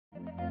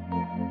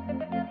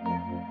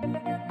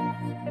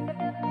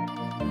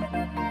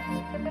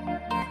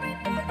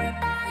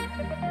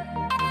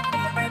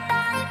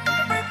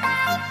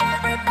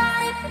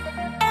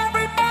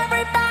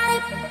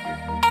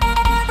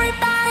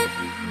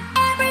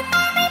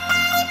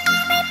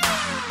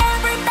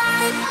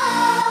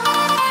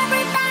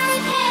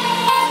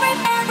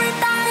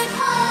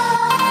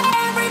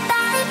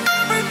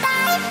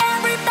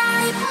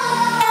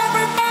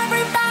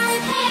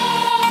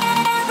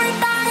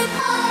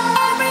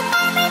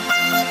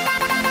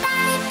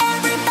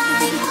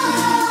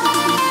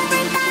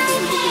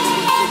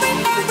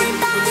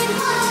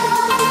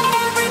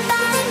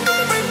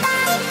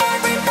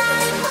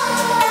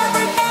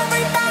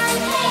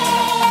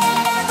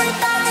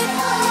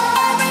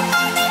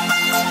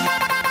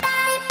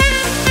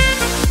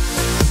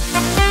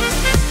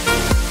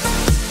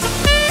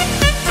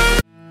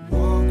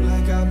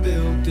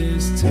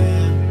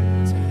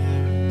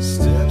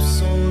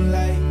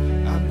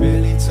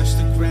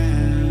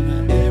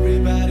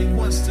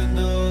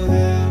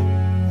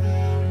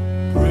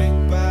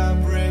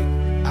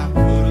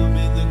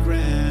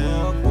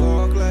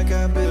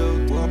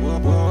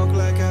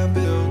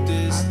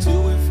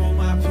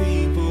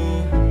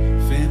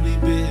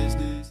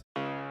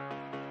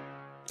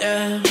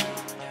Yeah.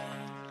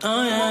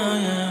 Oh yeah, oh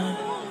yeah.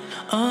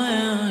 Oh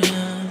yeah, oh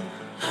yeah.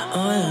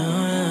 Oh yeah,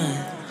 oh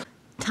yeah.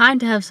 Time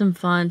to have some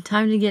fun.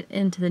 Time to get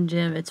into the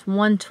gym. It's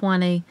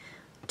 1:20,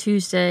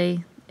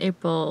 Tuesday,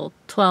 April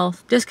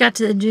 12th. Just got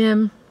to the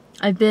gym.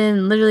 I've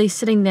been literally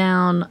sitting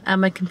down at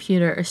my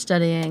computer or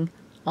studying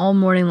all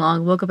morning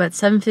long. Woke up at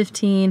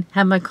 7:15,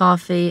 had my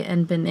coffee,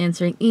 and been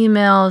answering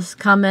emails,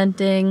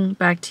 commenting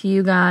back to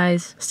you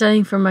guys,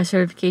 studying for my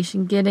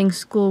certification, getting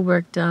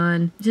schoolwork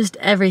done, just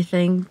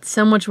everything.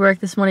 So much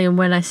work this morning, and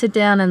when I sit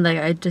down and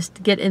I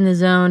just get in the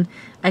zone,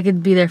 I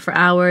could be there for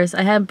hours.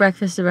 I had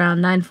breakfast around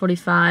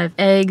 9:45,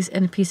 eggs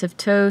and a piece of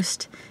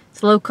toast.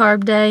 It's a low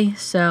carb day,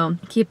 so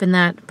keeping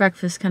that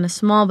breakfast kind of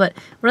small, but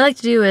what I like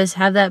to do is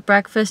have that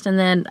breakfast and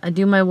then I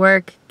do my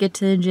work, get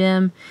to the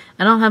gym.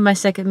 I don't have my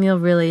second meal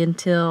really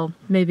until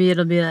maybe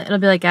it'll be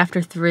like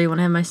after 3 when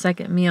I have my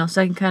second meal,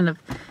 so I can kind of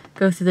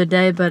go through the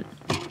day. But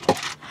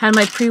had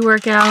my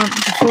pre-workout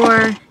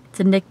before. It's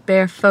a Nick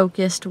Bear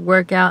focused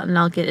workout, and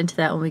I'll get into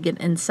that when we get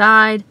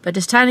inside. But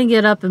just time to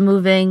get up and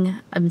moving.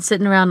 I've been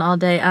sitting around all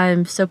day. I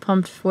am so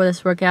pumped for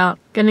this workout.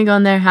 Gonna go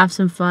in there, have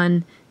some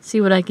fun, see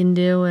what I can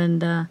do,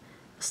 and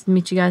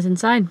meet you guys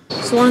inside.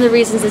 So one of the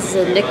reasons this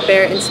is a Nick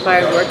Bear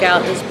inspired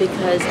workout is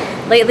because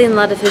lately in a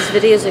lot of his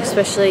videos,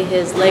 especially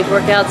his leg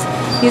workouts,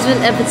 he's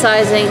been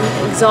emphasizing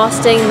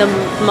exhausting the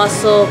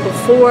muscle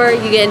before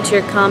you get into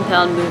your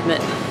compound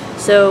movement.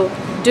 So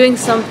doing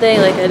something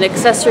like an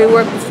accessory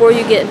work before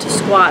you get into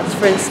squats,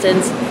 for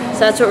instance. So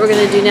that's what we're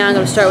going to do now. I'm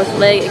going to start with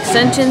leg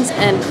extensions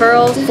and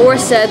curls. 4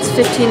 sets,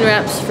 15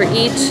 reps for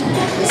each.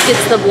 This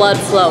gets the blood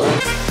flowing.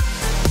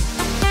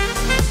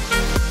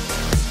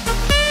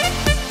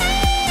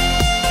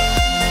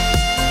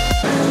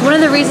 One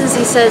of the reasons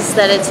he says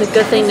that it's a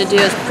good thing to do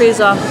is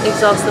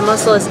pre-exhaust the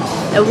muscle is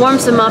it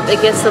warms him up,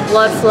 it gets the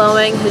blood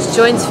flowing, his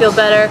joints feel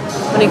better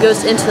when he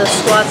goes into the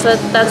squats. So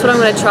that's what I'm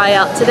going to try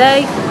out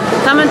today.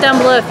 Comment down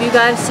below if you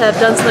guys have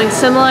done something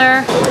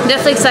similar. I'm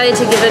definitely excited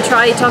to give it a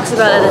try. He talks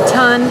about it a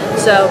ton.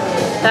 So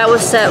that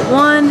was set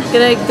 1.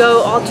 Gonna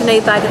go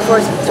alternate back and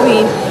forth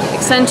between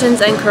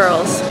extensions and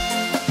curls.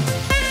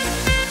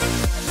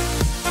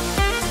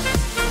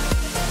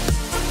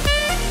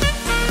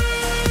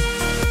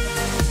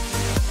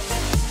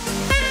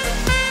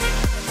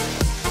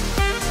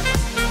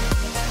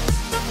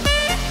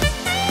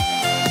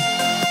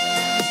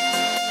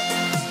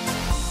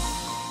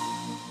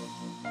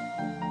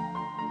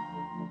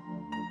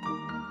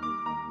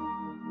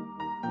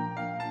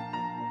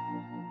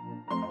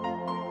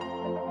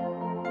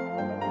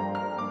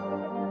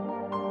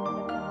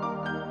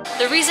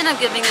 The reason I'm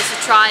giving this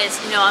a try is,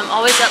 I'm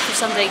always up for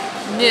something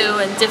new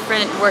and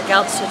different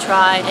workouts to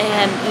try.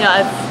 And,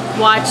 I've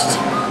watched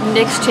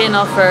Nick's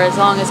channel for as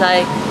long as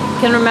I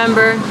can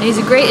remember. And he's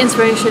a great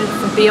inspiration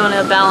for being able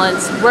to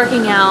balance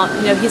working out.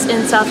 He's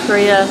in South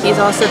Korea. He's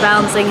also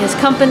balancing his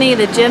company,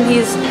 the gym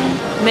he's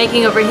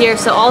making over here.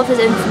 So all of his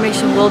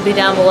information will be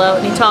down below.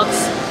 And he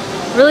talks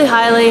really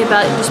highly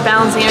about just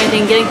balancing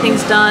everything, getting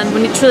things done.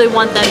 When you truly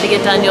want them to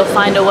get done, you'll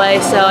find a way.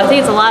 So I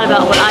think it's a lot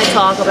about what I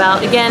talk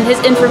about. Again, his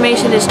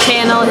information, his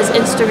channel, his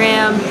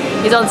Instagram,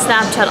 he's on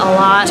Snapchat a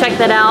lot. Check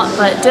that out,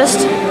 but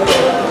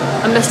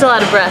I'm still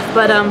out of breath.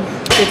 But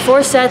did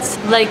 4 sets,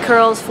 leg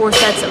curls, 4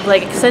 sets of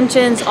leg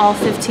extensions, all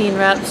 15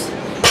 reps.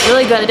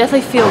 Really good, I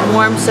definitely feel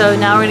warm, so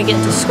now we're gonna get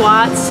into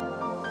squats.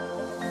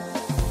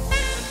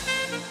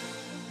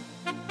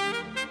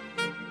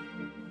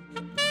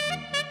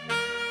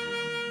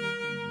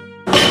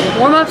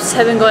 Warm-ups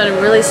have been going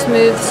really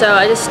smooth, so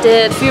I just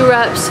did a few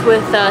reps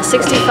with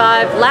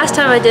 65. Last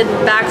time I did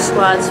back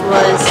squats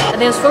was, I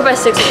think it was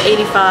 4x6 with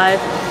 85.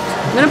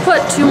 I'm going to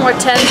put 2 more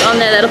 10s on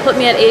there, that'll put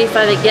me at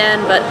 85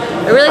 again, but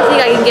I really think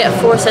I can get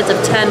 4 sets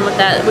of 10 with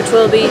that, which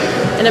will be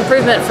an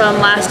improvement from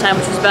last time,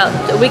 which was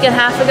about a week and a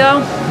half ago.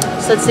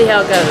 So let's see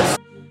how it goes.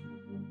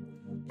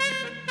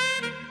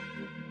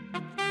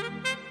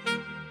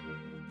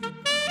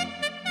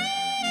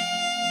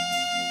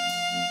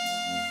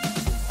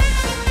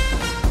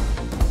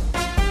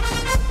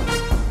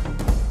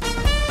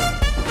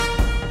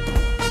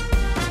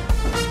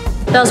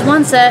 That was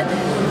 1 set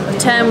of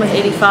 10 with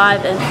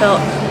 85 and felt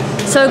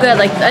so good.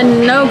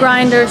 No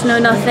grinders, no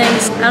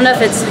nothings. I don't know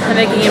if it's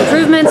making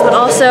improvements, but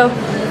also,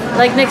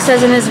 like Nick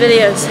says in his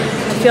videos,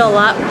 I feel a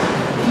lot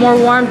more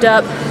warmed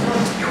up.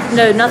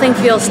 Nothing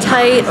feels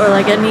tight or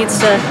like it needs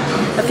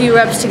a few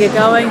reps to get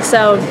going.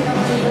 So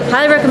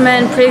highly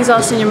recommend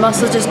pre-exhausting your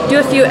muscles. Just do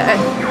a few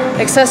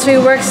accessory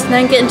works,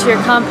 then get into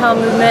your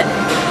compound movement.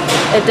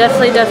 It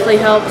definitely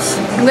helps.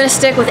 I'm gonna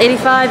stick with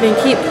 85 and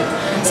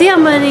see how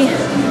many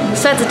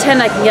sets of 10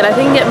 I can get. I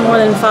think I can get more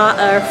than 5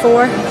 or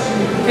 4.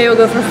 Maybe we'll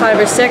go for 5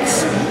 or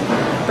 6,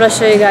 but I'll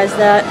show you guys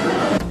that.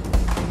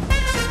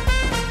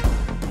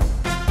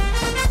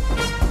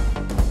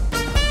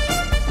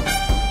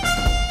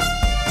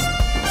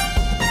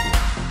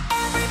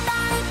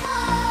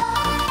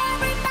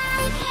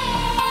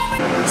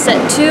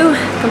 Set 2,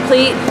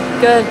 complete,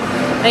 good.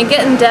 And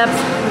get in depth.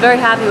 I'm very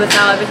happy with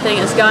how everything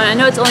is going. I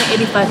know it's only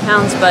 85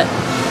 pounds, but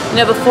You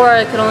know, before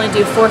I could only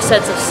do 4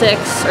 sets of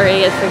 6 or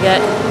 8, I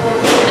forget.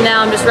 And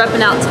now I'm just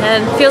repping out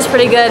 10. Feels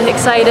pretty good,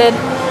 excited.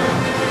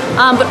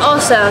 But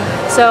also,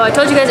 so I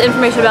told you guys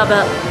information about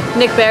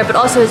Nick Bear, but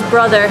also his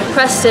brother,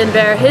 Preston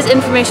Bear. His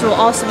information will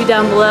also be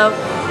down below.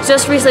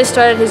 Just recently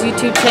started his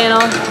YouTube channel,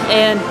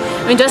 and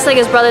I mean, just like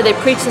his brother, they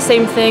preach the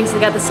same things, they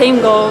got the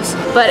same goals,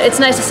 but it's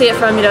nice to see it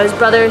from, you know, his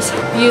brother's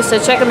view. So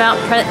check him out,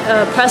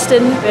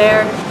 Preston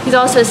Bear. He's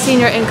also a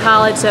senior in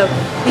college, so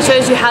he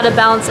shows you how to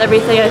balance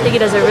everything. I think he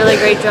does a really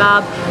great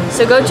job.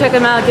 So go check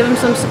him out, give him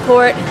some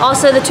support.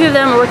 Also, the two of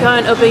them are working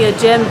on opening a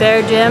gym,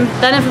 Bear Gym.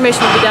 That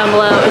information will be down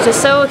below. It's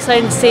just so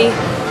exciting to see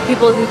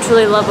people who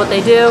truly love what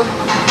they do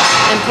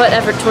and put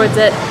effort towards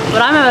it.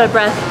 But I'm out of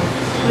breath.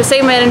 I'm gonna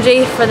save my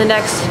energy for the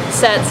next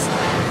sets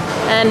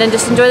and then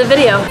just enjoy the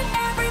video.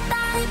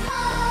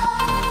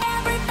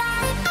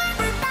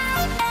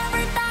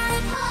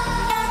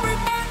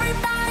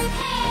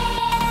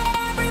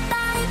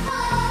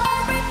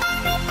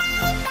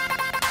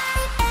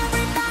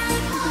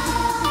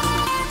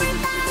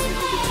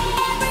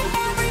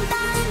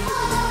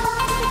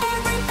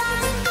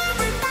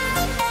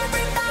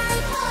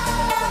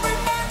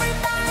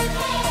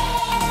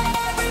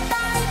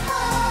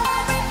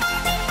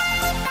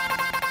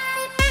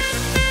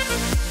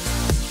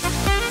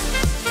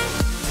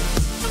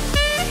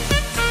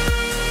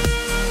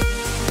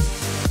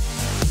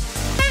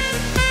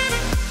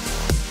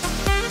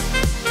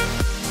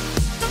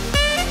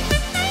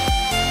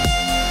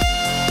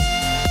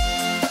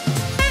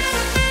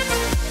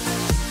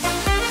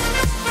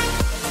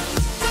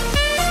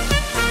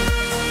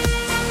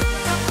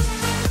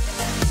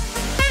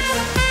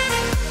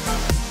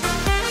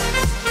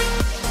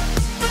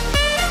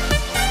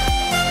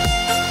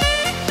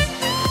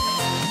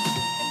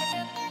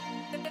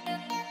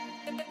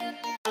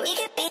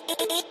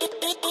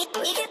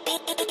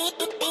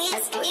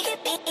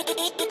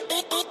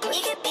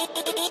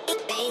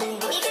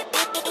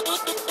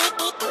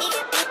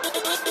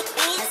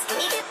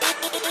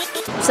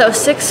 So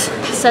 6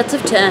 sets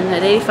of 10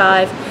 at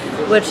 85,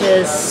 which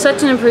is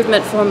such an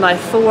improvement from my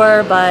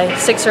 4 by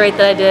 6 or 8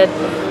 that I did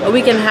a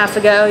week and a half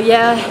ago.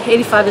 Yeah,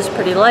 85 is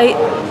pretty light,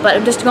 but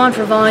I'm just going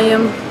for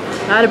volume,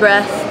 out of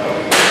breath.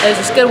 It was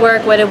just good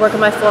work, way to work on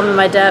my form and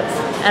my depth.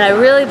 And I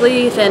really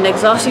believe in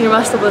exhausting your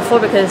muscle before,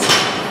 because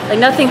like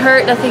nothing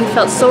hurt, nothing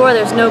felt sore,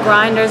 there's no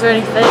grinders or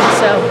anything.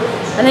 So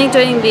I think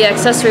doing the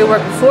accessory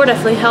work before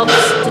definitely helps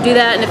to do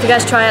that. And if you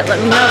guys try it, let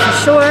me know for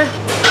sure.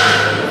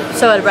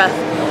 So out of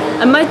breath.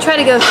 I might try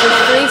to go for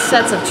 3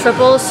 sets of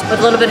triples with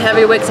a little bit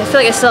heavier weight, because I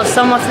feel like I still have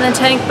some left in the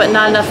tank, but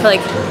not enough for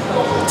like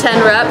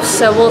 10 reps.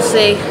 So we'll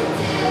see.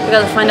 We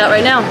gotta find out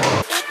right now.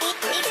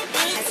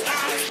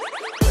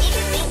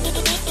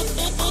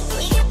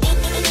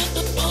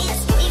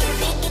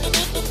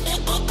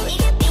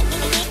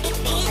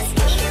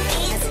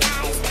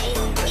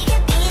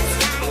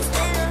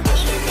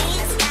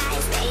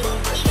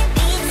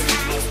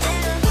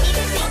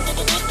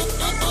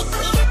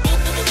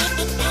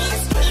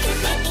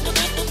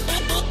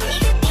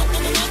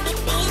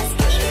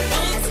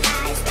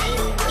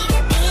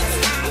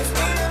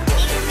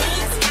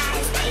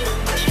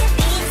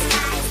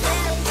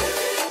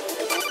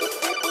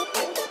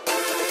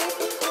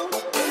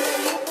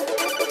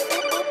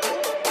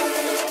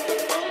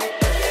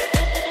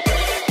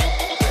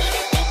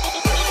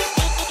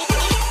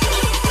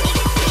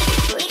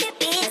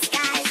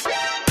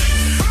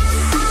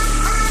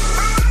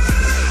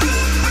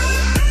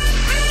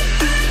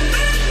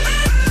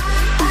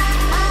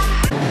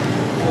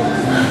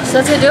 So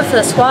that's gonna do it for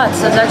the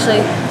squats. That's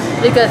actually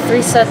pretty good.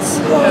 3 sets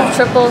of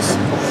triples.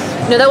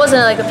 You know, that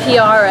wasn't like a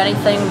PR or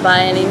anything by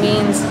any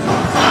means,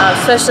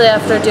 especially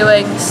after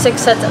doing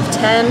 6 sets of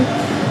 10.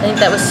 I think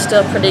that was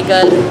still pretty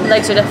good.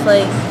 Legs are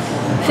definitely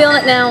feeling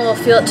it now. We'll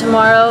feel it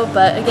tomorrow.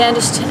 But again,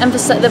 just to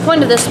emphasize, the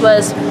point of this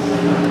was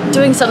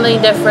doing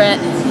something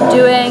different,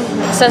 doing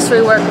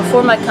accessory work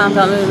before my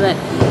compound movement,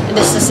 and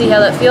just to see how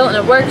that feels, and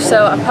it works.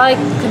 So I'll probably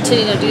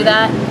continue to do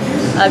that.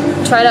 I've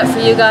tried out for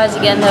you guys.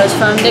 Again, that was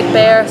from Nick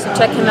Bear, so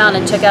check him out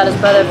and check out his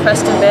brother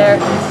Preston Bear.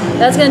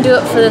 That's going to do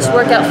it for this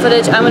workout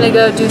footage. I'm going to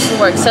go do some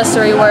more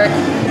accessory work,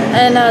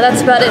 and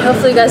that's about it.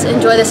 Hopefully you guys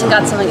enjoyed this and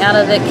got something out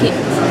of it.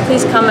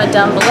 Please comment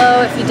down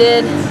below if you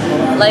did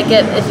like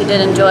it, if you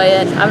did enjoy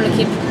it. I'm going to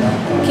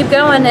keep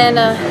going, and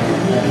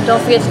don't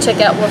forget to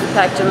check out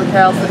Wolfpack Gym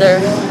Apparel for their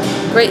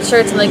great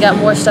shirts, and they got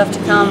more stuff to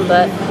come,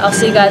 but I'll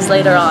see you guys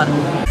later on.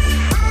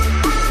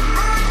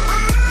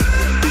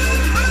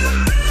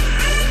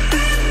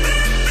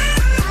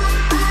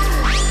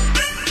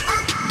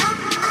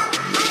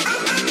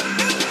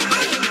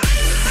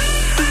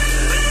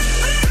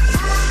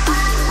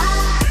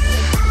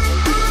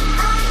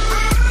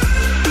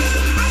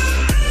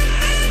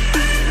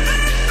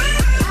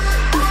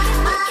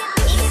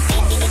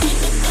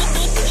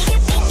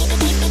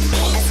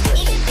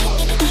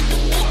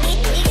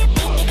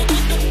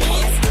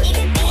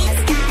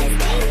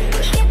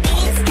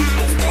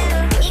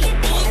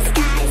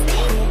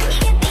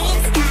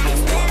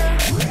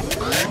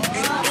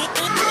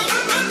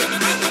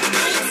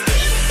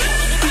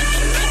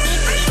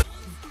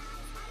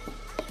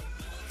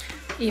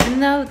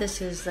 though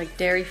this is like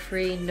dairy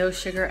free, no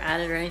sugar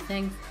added or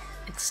anything,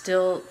 it's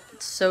still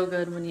so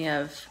good when you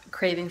have a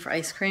craving for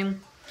ice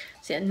cream.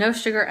 So yeah, no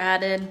sugar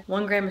added,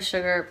 1 gram of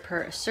sugar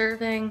per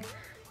serving.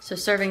 So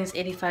serving is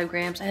 85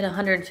 grams. I had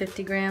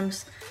 150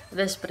 grams of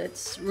this, but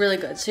it's really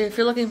good. So if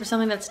you're looking for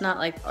something that's not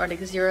like Arctic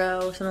Zero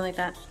or something like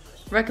that,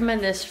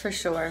 recommend this for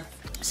sure.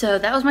 So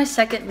that was my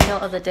second meal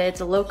of the day.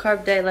 It's a low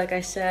carb day, like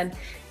I said.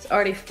 It's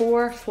already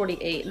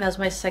 4:48, and that was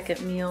my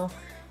second meal.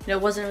 You know,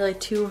 it wasn't really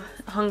too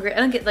hungry. I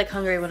don't get like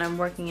hungry when I'm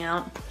working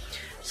out.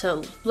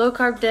 So low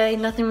carb day,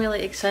 nothing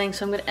really exciting.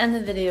 So I'm gonna end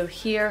the video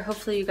here.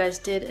 Hopefully you guys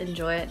did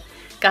enjoy it.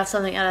 Got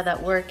something out of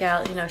that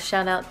workout. You know,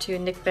 shout out to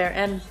Nick Bear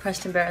and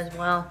Preston Bear as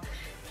well.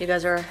 You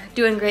guys are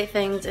doing great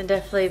things and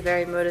definitely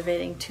very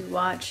motivating to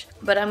watch.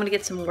 But I'm gonna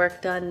get some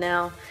work done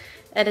now.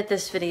 Edit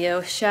this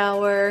video,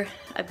 shower.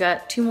 I've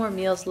got 2 more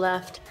meals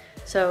left.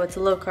 So it's a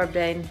low carb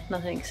day,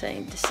 nothing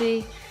exciting to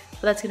see.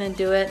 But that's gonna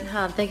do it.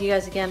 Thank you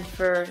guys again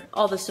for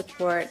all the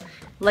support,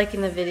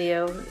 liking the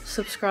video,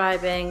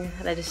 subscribing.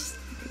 And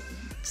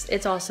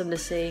it's awesome to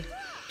see.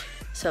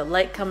 So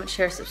like, comment,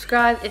 share,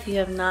 subscribe if you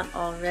have not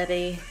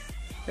already.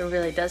 It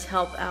really does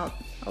help out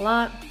a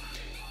lot.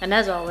 And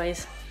as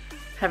always,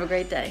 have a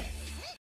great day.